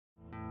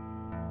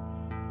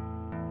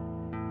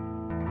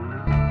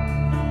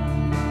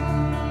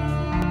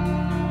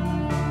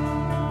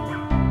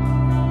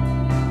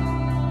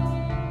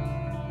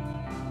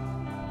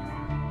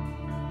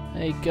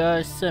Hey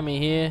guys, Sammy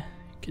here,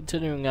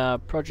 continuing our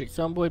Project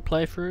Zomboid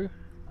playthrough.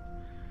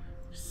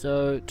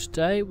 So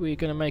today we're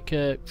going to make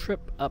a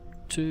trip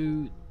up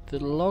to the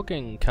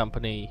logging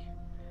company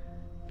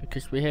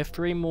because we have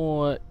 3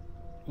 more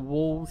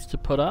walls to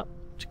put up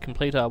to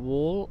complete our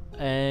wall,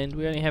 and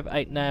we only have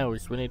 8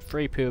 nails. We need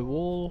 3 per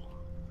wall,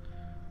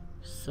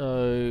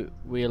 so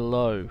we're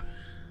low.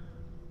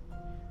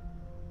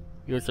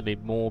 We also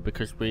need more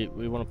because we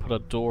want to put a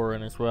door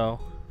in as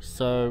well.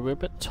 So we're a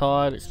bit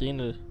tired. It's the end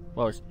of,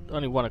 well, it's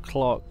only 1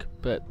 o'clock,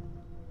 but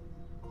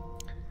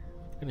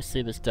I'm going to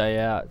see this day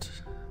out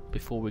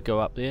before we go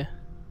up there.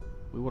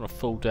 We want a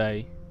full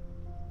day.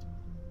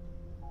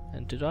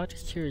 And did I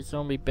just hear a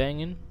zombie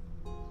banging?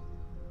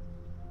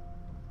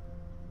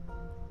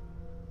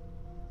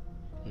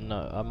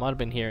 No, I might have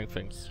been hearing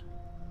things.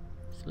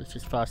 So let's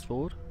just fast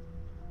forward.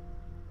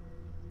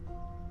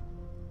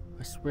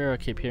 I swear I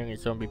keep hearing a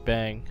zombie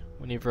bang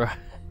whenever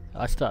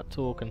I start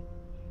talking.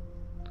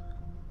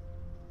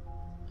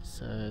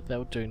 So that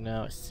will do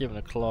now. It's 7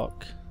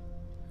 o'clock.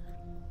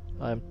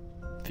 I'm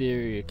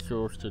very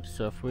exhausted,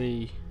 so if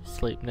we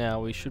sleep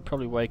now we should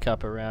probably wake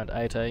up around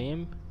 8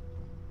 AM.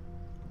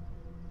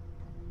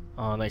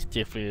 Oh, that's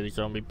definitely the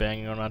zombie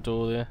banging on our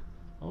door there.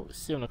 Oh, it's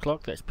 7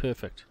 o'clock, that's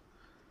perfect.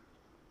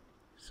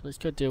 So let's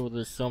go deal with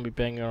this zombie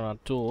banging on our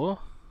door.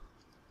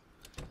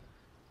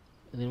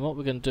 And then what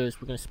we're going to do is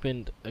we're going to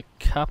spend a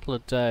couple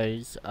of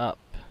days up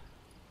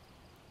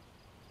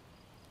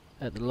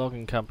at the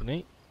logging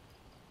company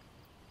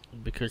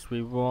because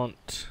we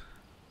want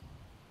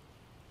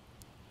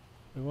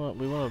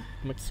to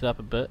mix it up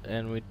a bit,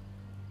 and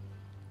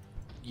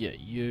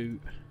you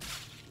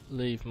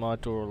leave my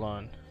door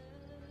alone.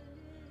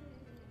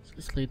 So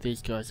let's leave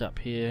these guys up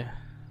here.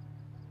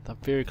 They're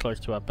very close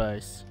to our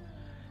base.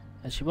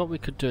 Actually, what we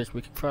could do is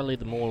we could try to lead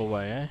them all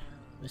away, eh?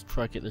 Let's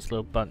try to get this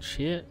little bunch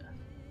here.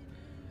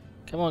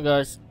 Come on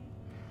guys,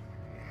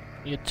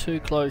 you're too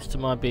close to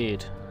my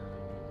bed.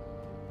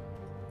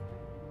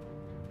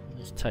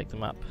 Let's take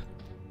them up.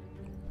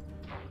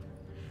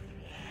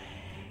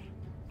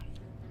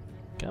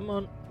 Come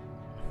on.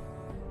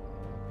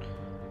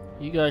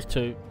 You guys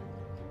too.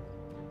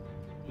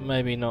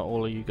 Maybe not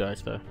all of you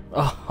guys though.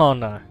 Oh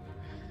no.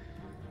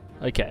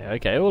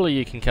 Okay, all of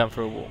you can come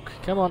for a walk.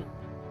 Come on.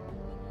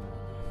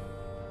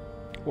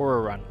 Or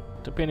a run,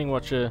 depending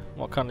what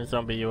kind of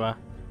zombie you are.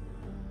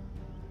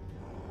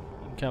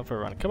 You can come for a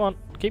run. Come on,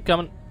 keep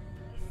coming.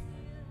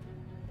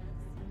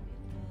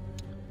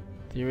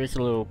 There is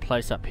a little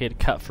place up here to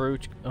cut through.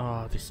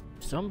 Oh, there's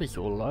zombies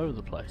all over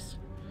the place.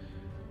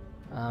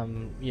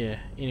 Yeah,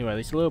 anyway,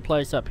 there's a little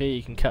place up here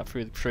you can cut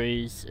through the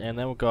trees, and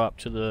then we'll go up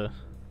to the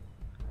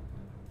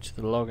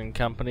logging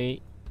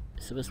company.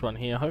 So this one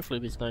here, hopefully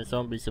there's no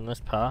zombies in this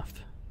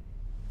path.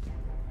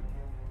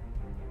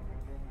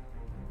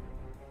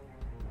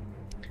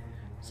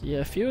 So yeah,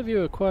 a few of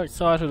you are quite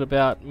excited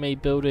about me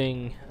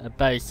building a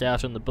base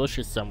out in the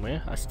bushes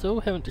somewhere. I still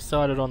haven't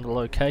decided on the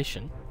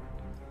location.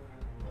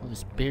 Oh,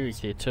 there's berries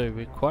here too.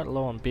 We're quite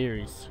low on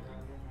berries.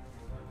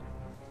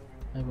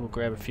 Maybe we'll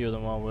grab a few of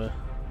them while we're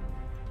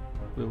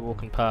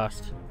walking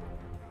past.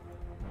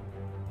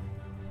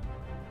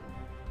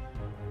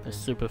 The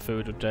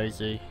superfood of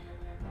Daisy.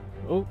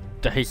 Oh,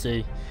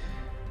 Daisy.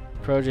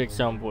 Project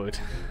Zomboid.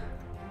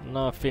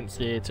 No offense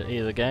there to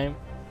either game.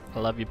 I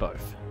love you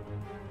both.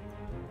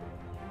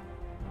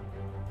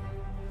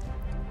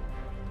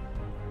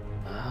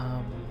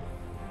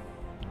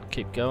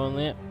 Keep going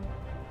there.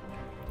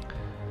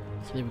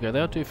 So there we go.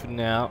 That'll do for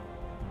now.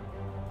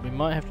 We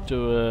might have to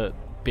do a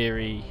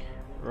berry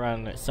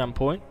run at some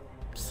point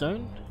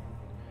soon.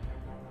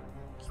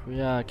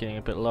 We are getting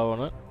a bit low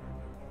on it.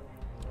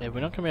 Yeah,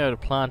 we're not going to be able to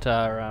plant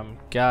our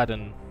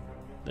garden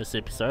this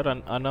episode.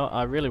 I know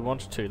I really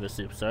wanted to this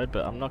episode,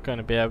 but I'm not going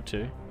to be able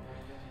to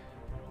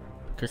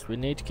because we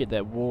need to get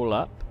that wall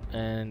up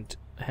and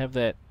have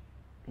that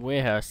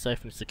warehouse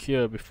safe and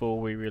secure before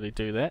we really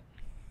do that.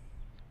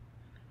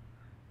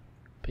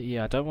 But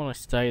yeah, I don't want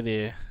to stay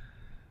there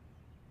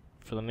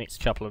for the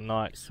next couple of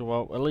nights,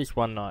 well, at least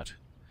one night.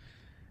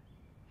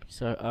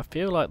 So I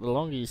feel like the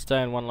longer you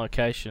stay in one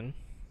location,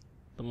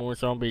 the more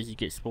zombies you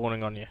get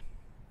spawning on you.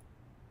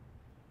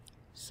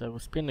 So we'll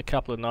spend a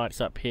couple of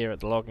nights up here at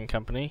the logging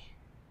company,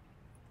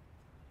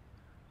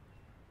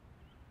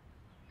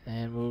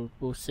 and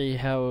we'll see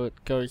how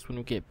it goes when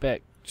we get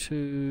back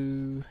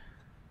to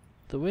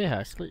the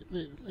warehouse.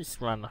 Let's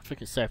run. I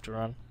think it's safe to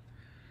run.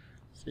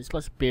 So there's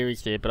lots of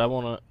berries there, but I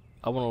want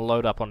to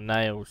load up on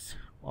nails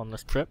on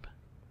this trip.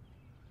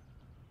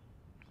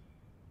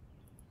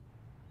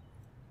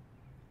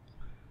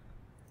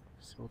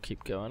 So we'll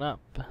keep going up.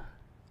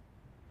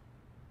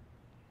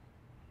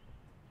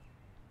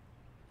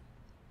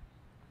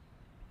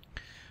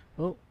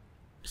 Oh,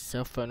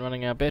 cell phone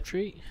running out of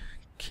battery.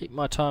 Keep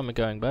my timer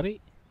going, buddy.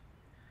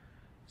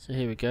 So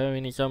here we go.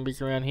 Any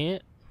zombies around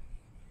here?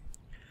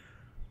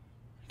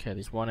 Okay,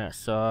 there's one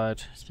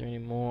outside. Is there any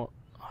more?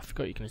 Oh, I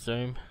forgot you can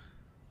zoom.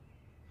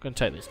 I'm going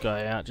to take this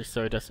guy out just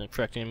so he doesn't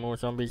attract any more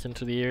zombies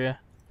into the area.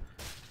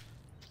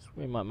 So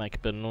we might make a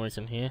bit of noise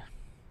in here.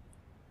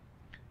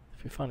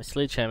 If we find a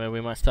sledgehammer, we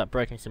might start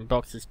breaking some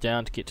boxes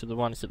down to get to the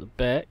ones at the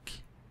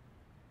back.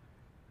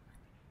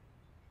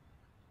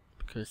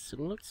 Because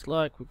it looks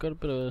like we're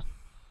gonna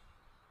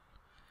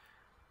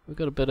have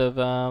a bit of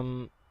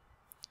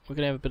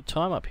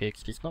time up here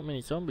because there's not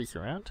many zombies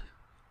around.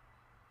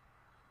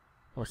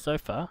 Or so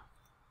far.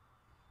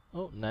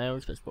 Oh,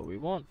 nails, that's what we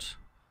want.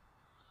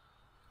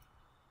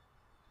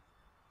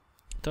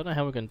 Don't know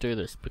how we're going to do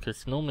this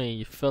because normally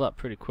you fill up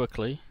pretty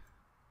quickly.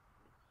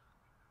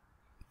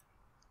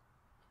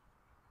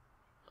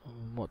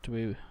 What do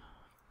we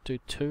do?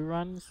 2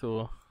 runs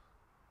or?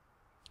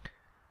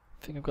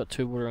 I think I've got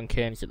 2 watering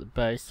cans at the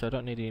base, so I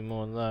don't need any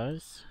more of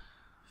those.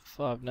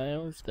 5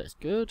 nails, that's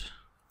good.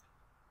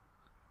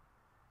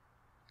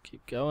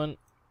 Keep going.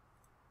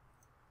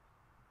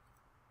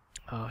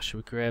 Oh, should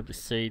we grab the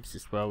seeds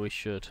as well? We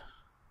should.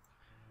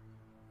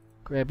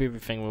 Grab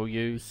everything we'll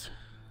use.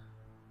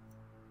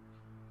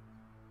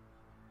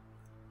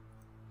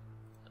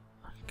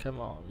 Come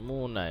on,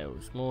 more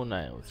nails,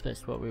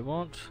 that's what we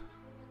want.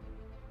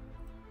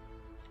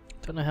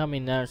 Don't know how many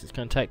nails it's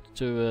going to take to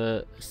do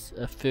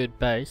a third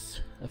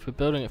base. If we're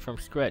building it from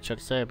scratch, I'd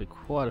say it'd be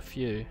quite a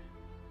few.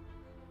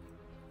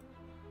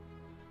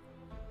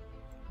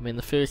 I mean,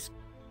 the first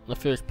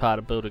part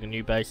of building a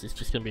new base is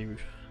just going to be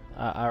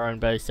our own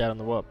base out on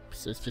the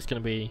WAPs. It's just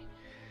going to be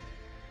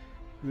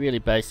really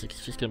basic.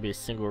 It's just going to be a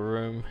single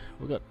room.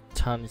 We've got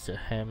tons of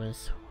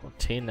hammers. Or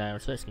 10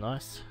 nails, that's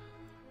nice.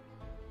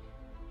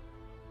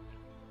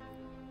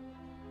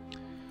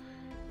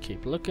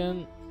 Keep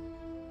looking.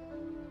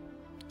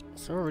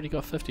 So already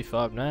got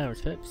 55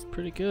 nails, that's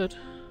pretty good.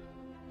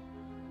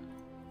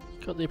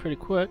 Got there pretty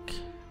quick.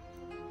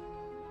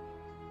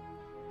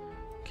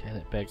 Okay,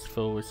 that bag's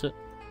full, is it?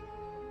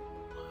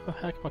 Oh,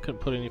 how come I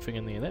couldn't put anything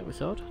in there? That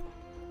was odd.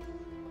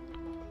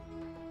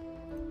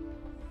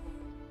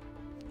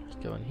 Let's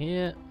go in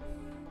here.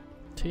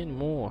 10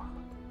 more.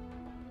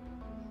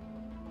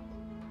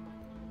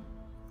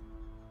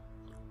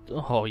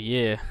 Oh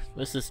yeah,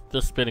 this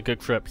has been a good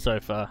trip so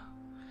far.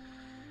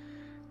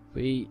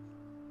 We've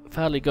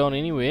hardly gone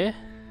anywhere,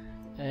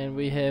 and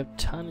we have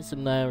tons of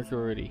nails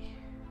already.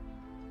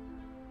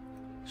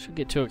 Shouldn't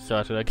get too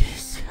excited, I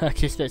guess. I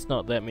guess that's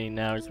not that many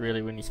nails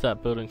really when you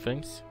start building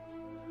things.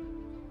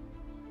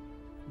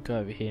 Go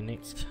over here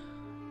next.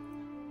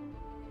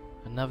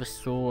 Another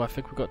saw. I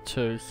think we've got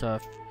 2, so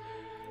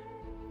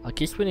I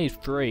guess we need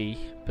 3,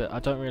 but I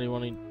don't really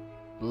want to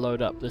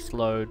load up this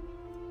load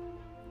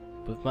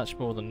with much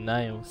more than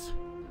nails.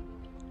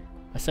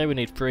 I say we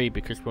need 3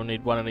 because we'll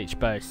need 1 in each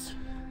base.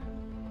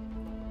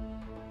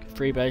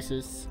 3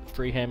 bases,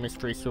 3 hammers,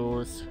 3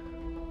 saws.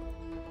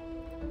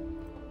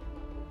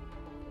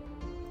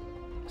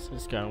 So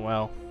it's going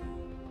well.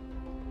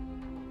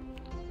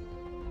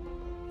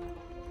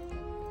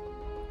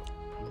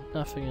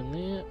 Nothing in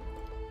there.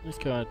 Let's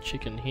go and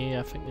check in here.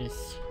 I think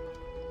there's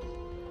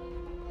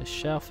a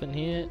shelf in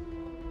here.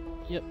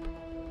 Yep.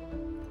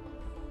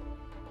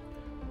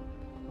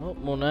 Oh,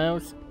 more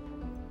nails.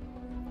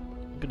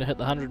 I'm gonna hit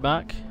the 100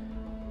 mark.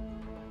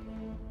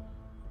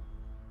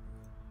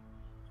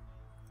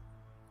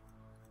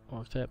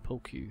 What's that?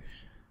 Pull Q.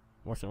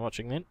 Wasn't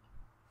watching then.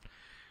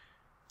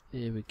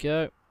 There we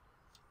go.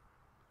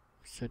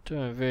 So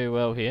doing very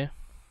well here.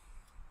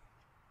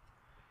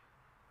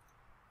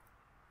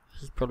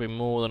 This is probably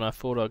more than I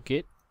thought I'd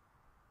get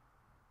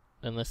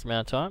in this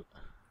amount of time.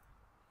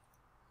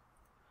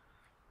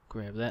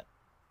 Grab that.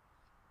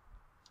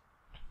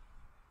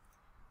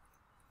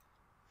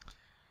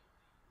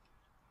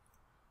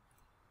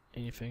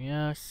 Anything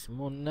else?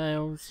 More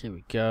nails. Here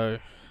we go.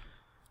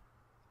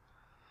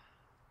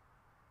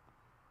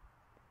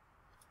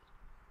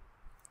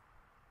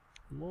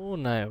 More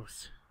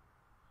nails.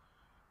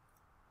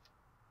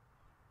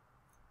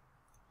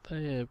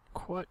 They are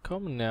quite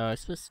common now.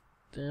 Is this?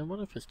 I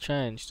wonder if it's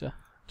changed. I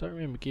don't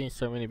remember getting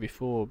so many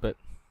before, but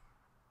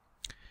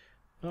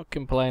not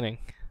complaining.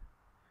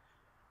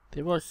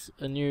 There must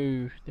have been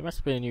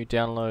a new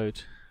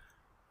download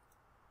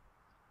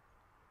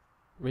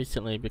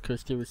recently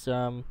because there was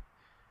a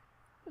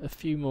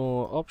few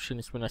more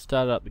options when I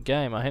started up the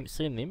game. I hadn't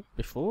seen them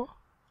before.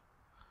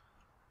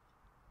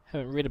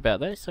 Haven't read about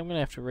that, so I'm going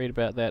to have to read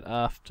about that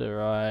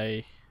after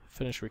I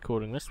finish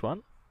recording this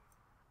one.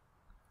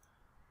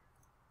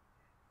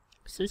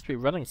 It seems to be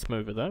running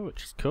smoother though,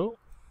 which is cool.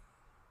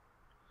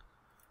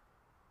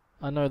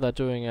 I know they're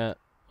doing a...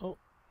 Oh,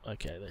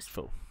 okay, that's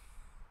full.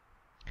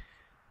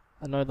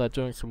 I know they're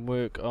doing some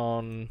work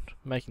on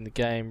making the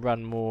game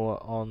run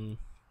more on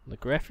the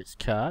graphics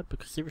card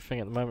because everything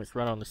at the moment is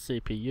run on the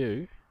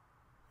CPU.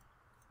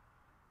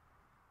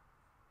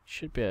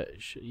 Should be,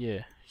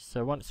 yeah.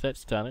 So once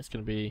that's done, it's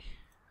going to be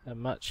a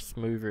much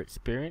smoother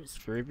experience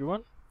for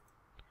everyone.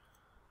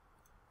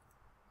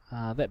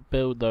 That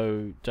build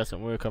though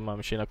doesn't work on my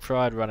machine. I've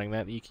tried running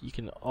that. You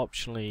can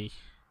optionally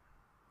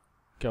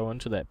go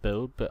into that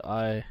build, but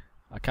I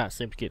can't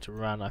seem to get to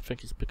run. I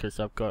think it's because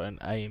I've got an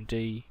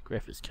AMD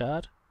graphics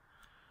card.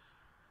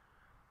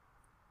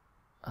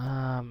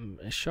 A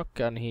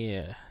shotgun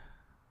here.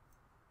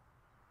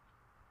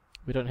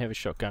 We don't have a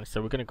shotgun,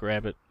 so we're going to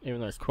grab it,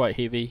 even though it's quite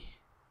heavy.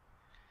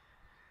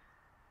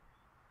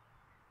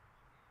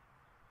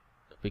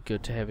 It'd be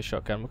good to have a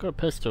shotgun. We've got a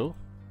pistol,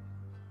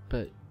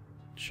 but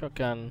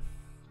shotgun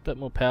a bit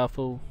more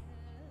powerful.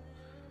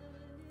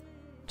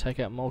 Take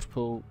out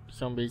multiple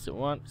zombies at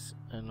once,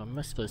 and I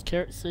missed those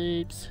carrot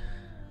seeds.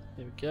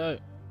 There we go.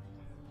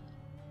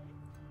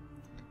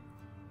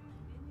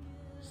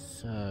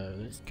 So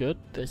that's good.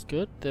 That's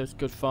good. That was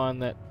good.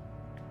 Find that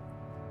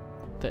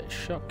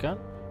shotgun.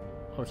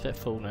 Or is that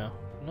full now?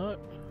 No.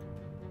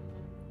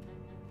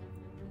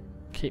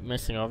 Keep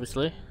missing,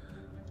 obviously.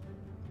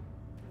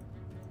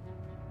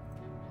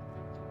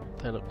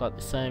 They look like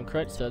the same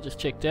crates that I just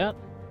checked out.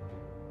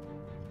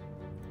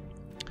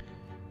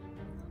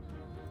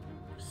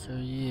 So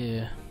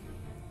yeah.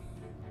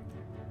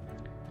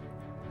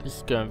 This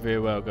is going very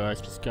well,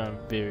 guys. This is going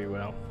very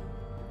well.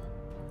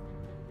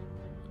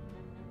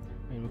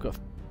 I mean, we've got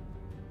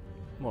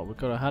what? We've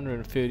got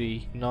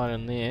 139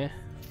 in there,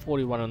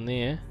 41 in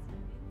there.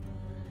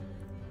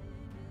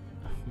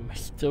 We're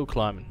still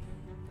climbing.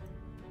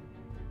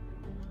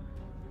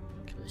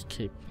 Okay, let's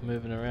keep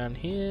moving around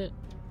here.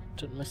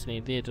 Didn't miss any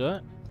there, did I?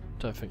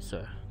 Don't think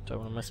so. Don't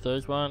want to miss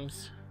those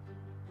ones.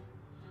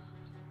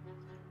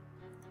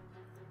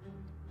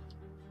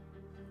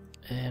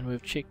 And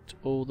we've checked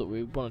all that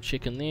we want to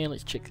check in there.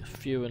 Let's check a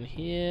few in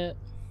here.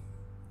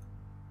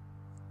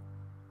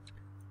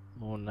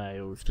 More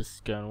nails. This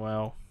is going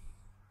well.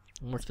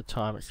 And what's the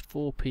time? It's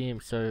 4 PM,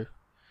 so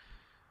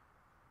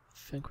I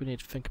think we need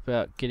to think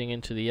about getting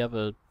into the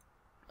other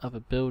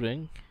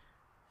building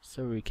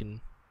so we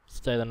can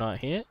stay the night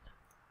here.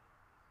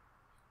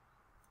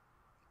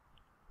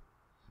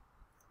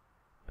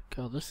 But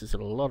God, this is a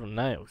lot of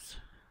nails.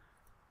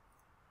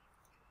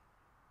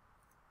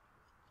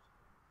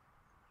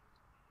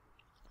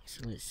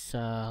 So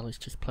let's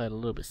just play it a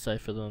little bit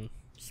safer than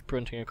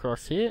sprinting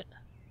across here.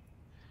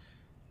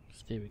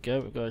 So there we go.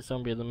 We've got a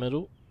zombie in the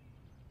middle.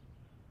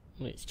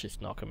 Let's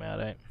just knock him out,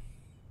 eh?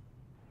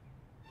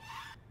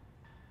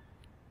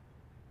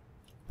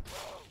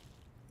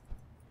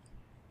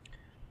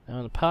 Now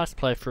in the past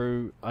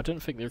playthrough, I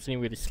didn't think there was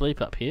anywhere to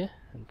sleep up here.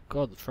 And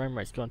God, the frame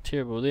rate's gone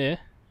terrible there.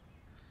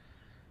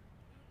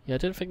 Yeah, I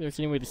didn't think there was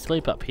anywhere to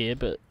sleep up here,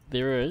 but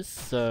there is,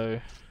 so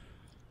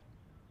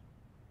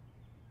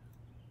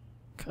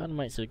kind of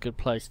makes it a good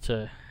place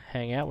to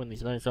hang out when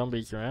there's no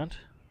zombies around.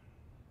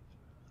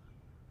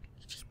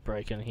 Let's just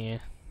break in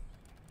here.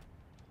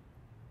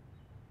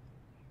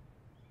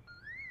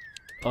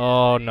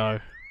 Oh no.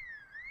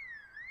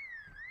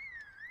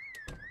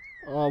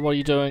 Oh, what are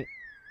you doing?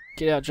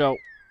 Get out, Joel.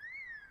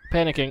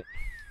 Panicking.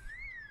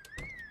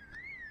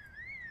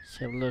 Let's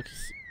have a look.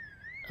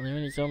 Are there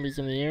any zombies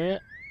in the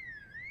area?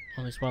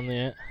 Oh, there's one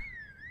there.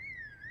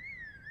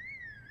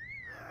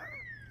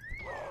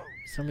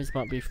 Zombies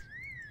might be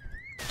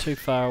too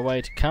far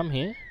away to come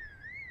here.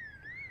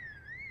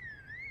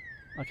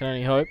 I can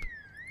only hope.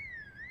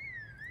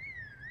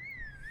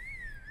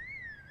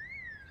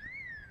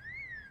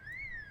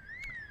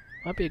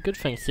 Might be a good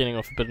thing setting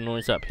off a bit of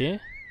noise up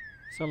here.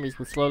 Zombies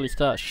will slowly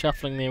start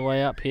shuffling their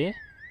way up here.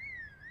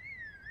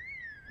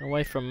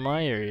 Away from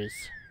my areas.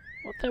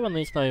 What, that one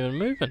there's not even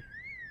moving.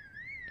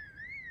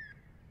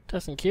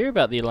 Doesn't care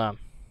about the alarm.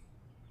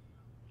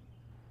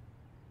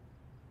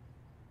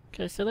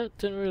 Okay, so that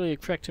didn't really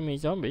attract too many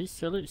zombies,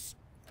 so let's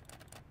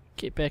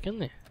get back in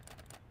there.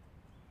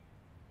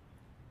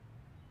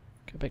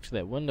 Go back to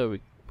that window.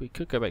 We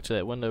could go back to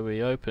that window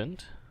we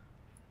opened.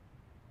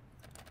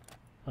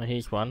 Oh,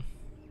 here's one.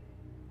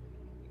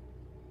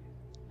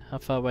 How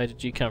far away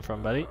did you come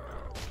from, buddy?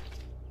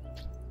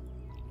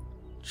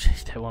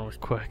 Jeez, that one was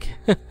quick.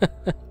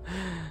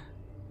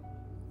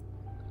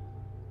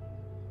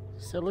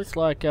 So it looks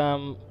like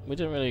we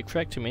didn't really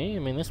attract to me. I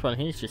mean, this one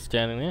here's just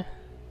standing there.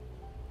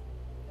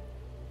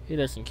 He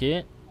doesn't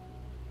care.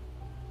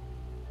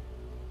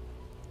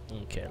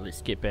 Okay,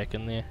 let's get back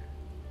in there.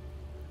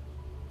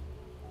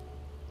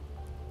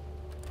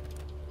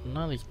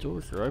 None of these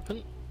doors are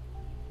open,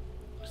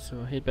 so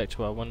I'll head back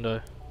to our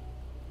window.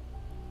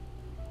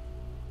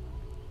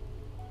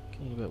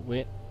 Getting a bit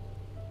wet.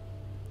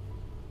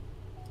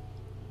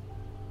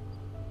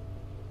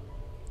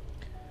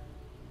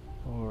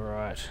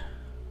 Alright.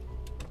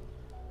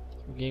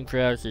 We're getting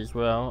crowds as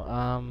well.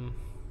 I'm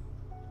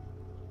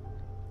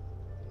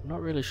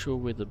not really sure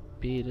where the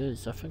bed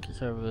is. I think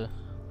it's over.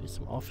 There's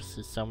some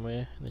offices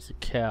somewhere, and there's a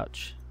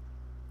couch.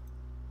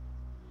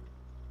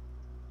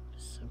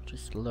 So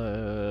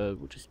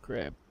we'll just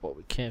grab what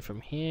we can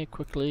from here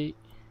quickly.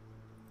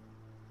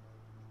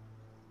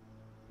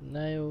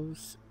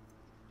 Nails.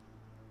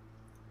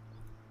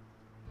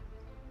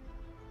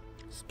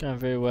 It's going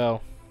very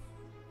well.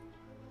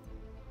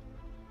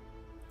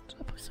 Did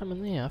I put some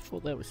in there? I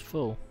thought that was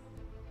full.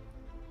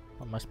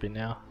 I must be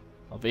now.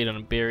 I've eaten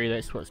a berry,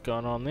 that's what's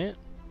going on there.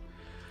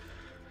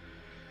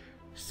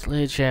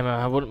 Sledgehammer,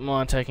 I wouldn't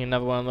mind taking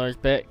another one of those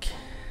back.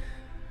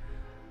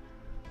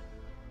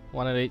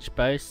 One at each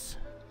base,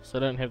 so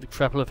I don't have the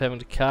trouble of having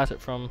to cart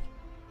it from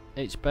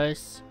each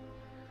base.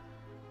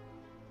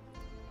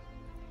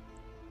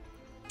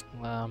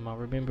 I'll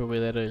remember where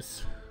that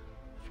is.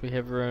 If we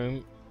have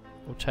room,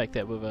 we'll take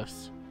that with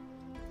us.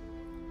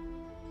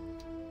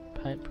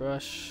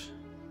 Paintbrush.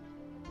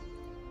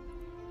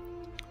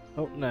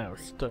 Oh,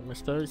 nails. Don't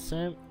miss those,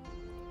 Sam.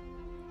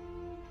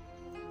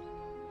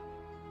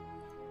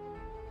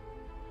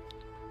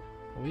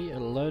 We are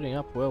loading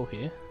up well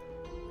here.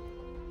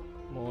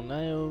 More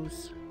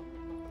nails.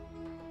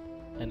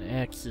 An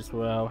axe as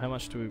well. How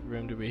much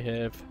room do we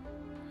have?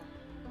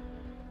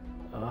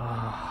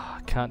 Ah,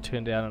 can't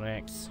turn down an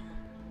axe.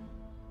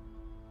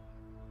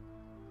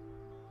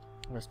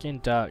 Well, it's getting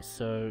dark,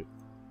 so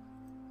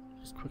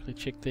just quickly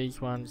check these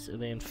ones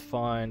and then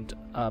find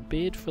a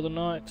bed for the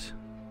night.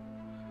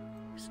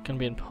 It's going to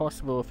be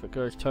impossible if it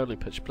goes totally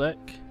pitch black.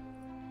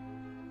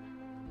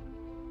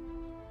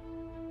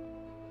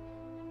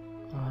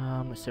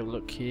 Let's have a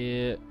look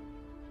here.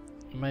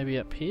 Maybe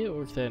up here,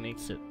 or is there an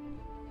exit?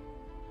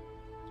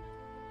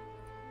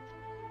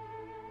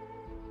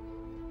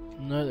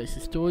 No, that's a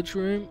storage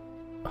room.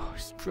 Oh,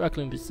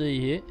 struggling to see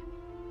here.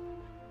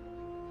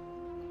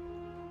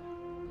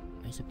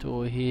 There's a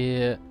door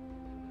here.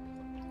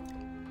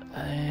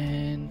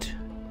 And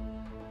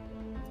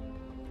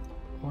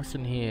what's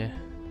in here?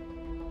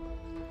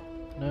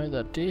 No,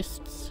 the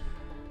desks.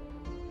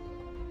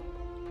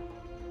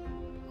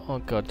 Oh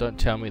god, don't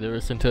tell me there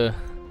isn't a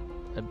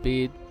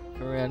bed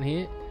around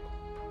here.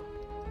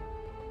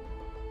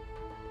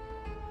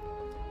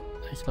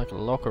 It's like a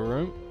locker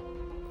room.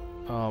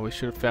 Oh, we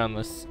should have found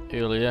this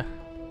earlier.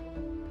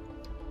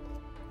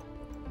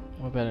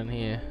 What about in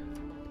here?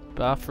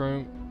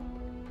 Bathroom.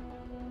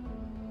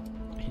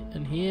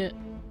 In here,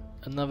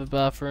 another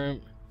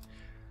bathroom.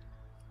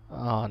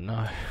 Oh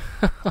no.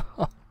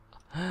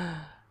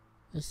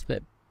 This is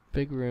that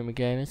big room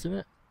again, isn't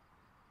it?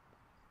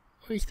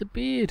 Where's the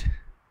bed?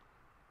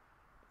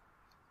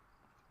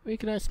 Where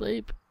can I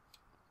sleep?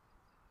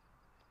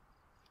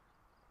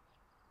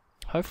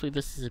 Hopefully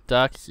this is the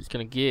darkest it's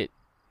gonna get,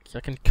 because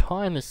I can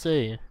kinda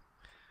see.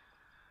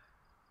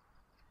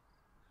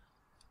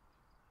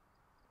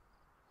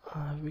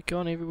 Have we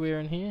gone everywhere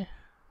in here?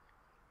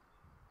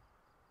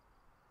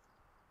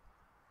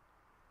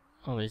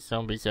 Oh, there's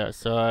zombies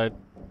outside.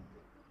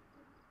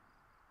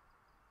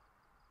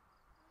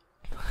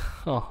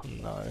 Oh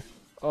no.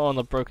 Oh, and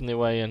they've broken their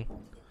way in.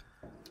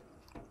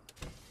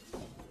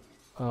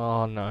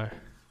 Oh no.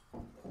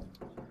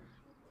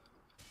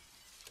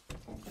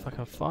 If I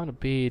can find a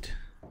bed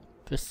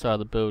this side of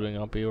the building,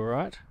 I'll be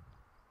alright.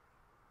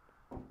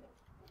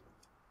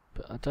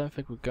 But I don't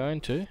think we're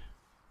going to.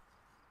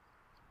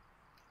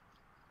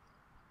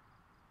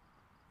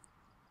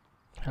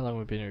 How long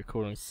have we been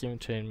recording?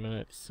 17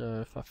 minutes.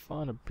 So if I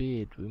find a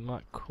bed, we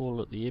might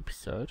call it the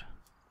episode.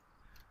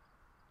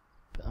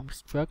 But I'm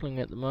struggling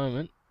at the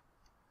moment.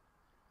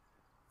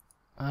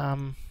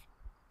 Can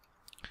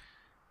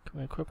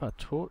we equip our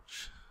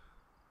torch?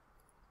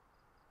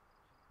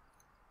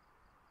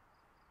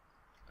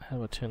 How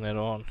do I turn that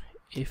on?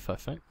 F, I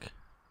think.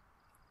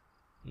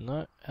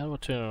 No, how do I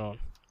turn it on?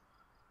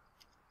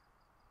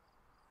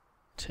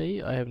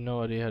 T? I have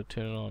no idea how to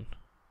turn it on.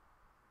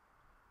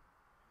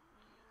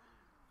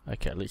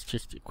 Okay, let's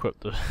just equip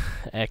the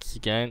axe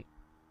again.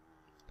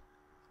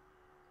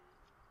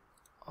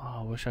 Oh,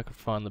 I wish I could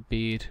find the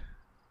bed.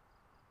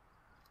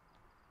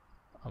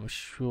 I'm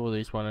sure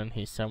there's one in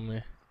here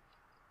somewhere.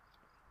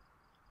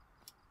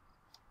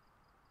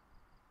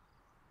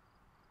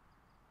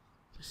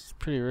 This is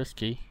pretty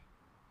risky.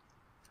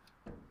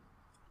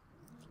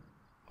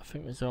 I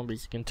think the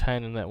zombies are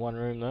contained in that one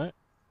room though.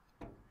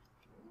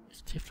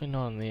 It's definitely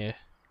not in there.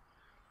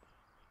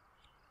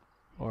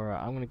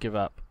 Alright, I'm gonna give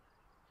up.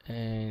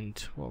 And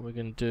what we're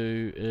gonna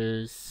do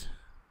is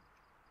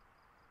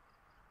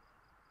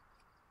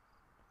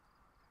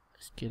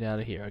let's get out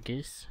of here, I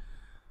guess.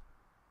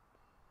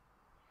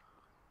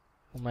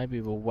 Or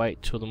maybe we'll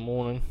wait till the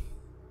morning.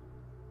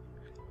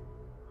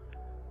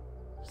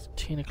 It's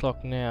 10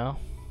 o'clock now.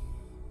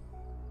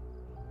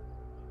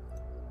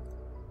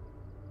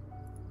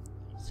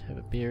 Let's have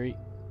a berry.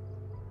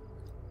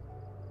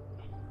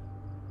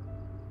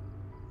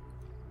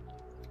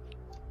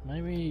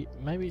 Maybe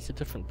it's a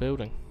different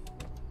building.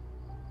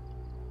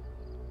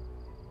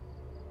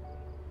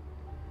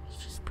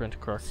 Let's just sprint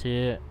across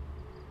here.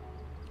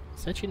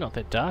 It's actually not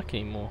that dark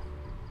anymore.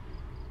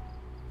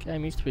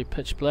 Game used to be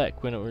pitch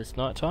black when it was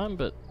night time,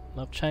 but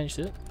I've changed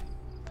it.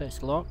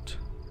 That's locked.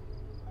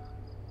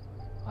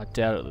 I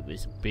doubt it that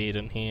there's a bed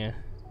in here.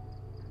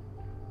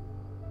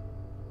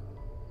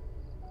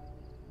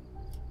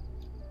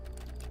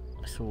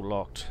 It's all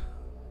locked.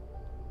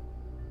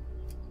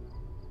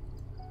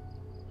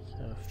 So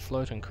a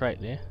floating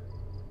crate there.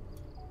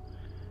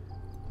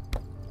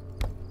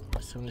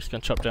 So I'm just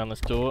going to chop down this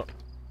door.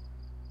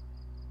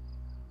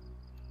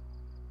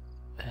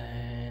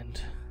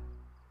 And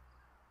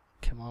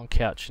come on,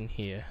 couch in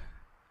here.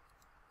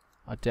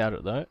 I doubt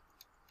it though.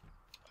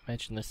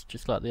 Imagine this is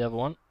just like the other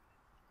one.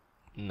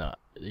 No,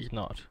 it is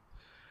not.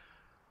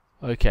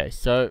 Okay,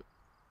 so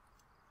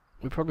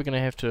we're probably going to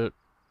have to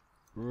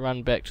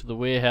run back to the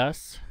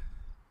warehouse.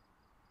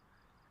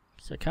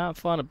 So I can't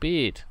find a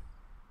bed.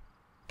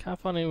 Can't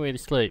find anywhere to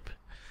sleep.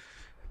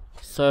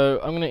 So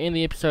I'm going to end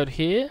the episode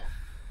here.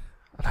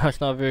 I know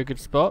it's not a very good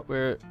spot.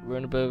 We're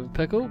in a bit of a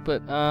pickle,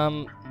 but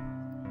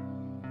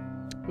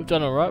we've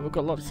done alright. We've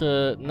got lots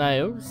of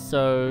nails,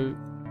 so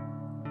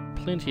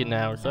plenty of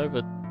nails,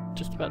 over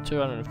just about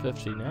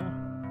 250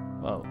 now.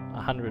 Well,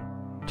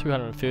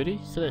 230,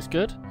 so that's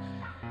good.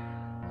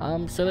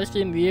 So that's the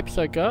end of the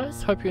episode,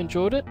 guys. Hope you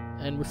enjoyed it,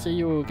 and we'll see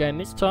you all again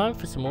next time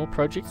for some more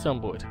Project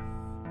Zomboid.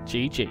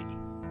 GG.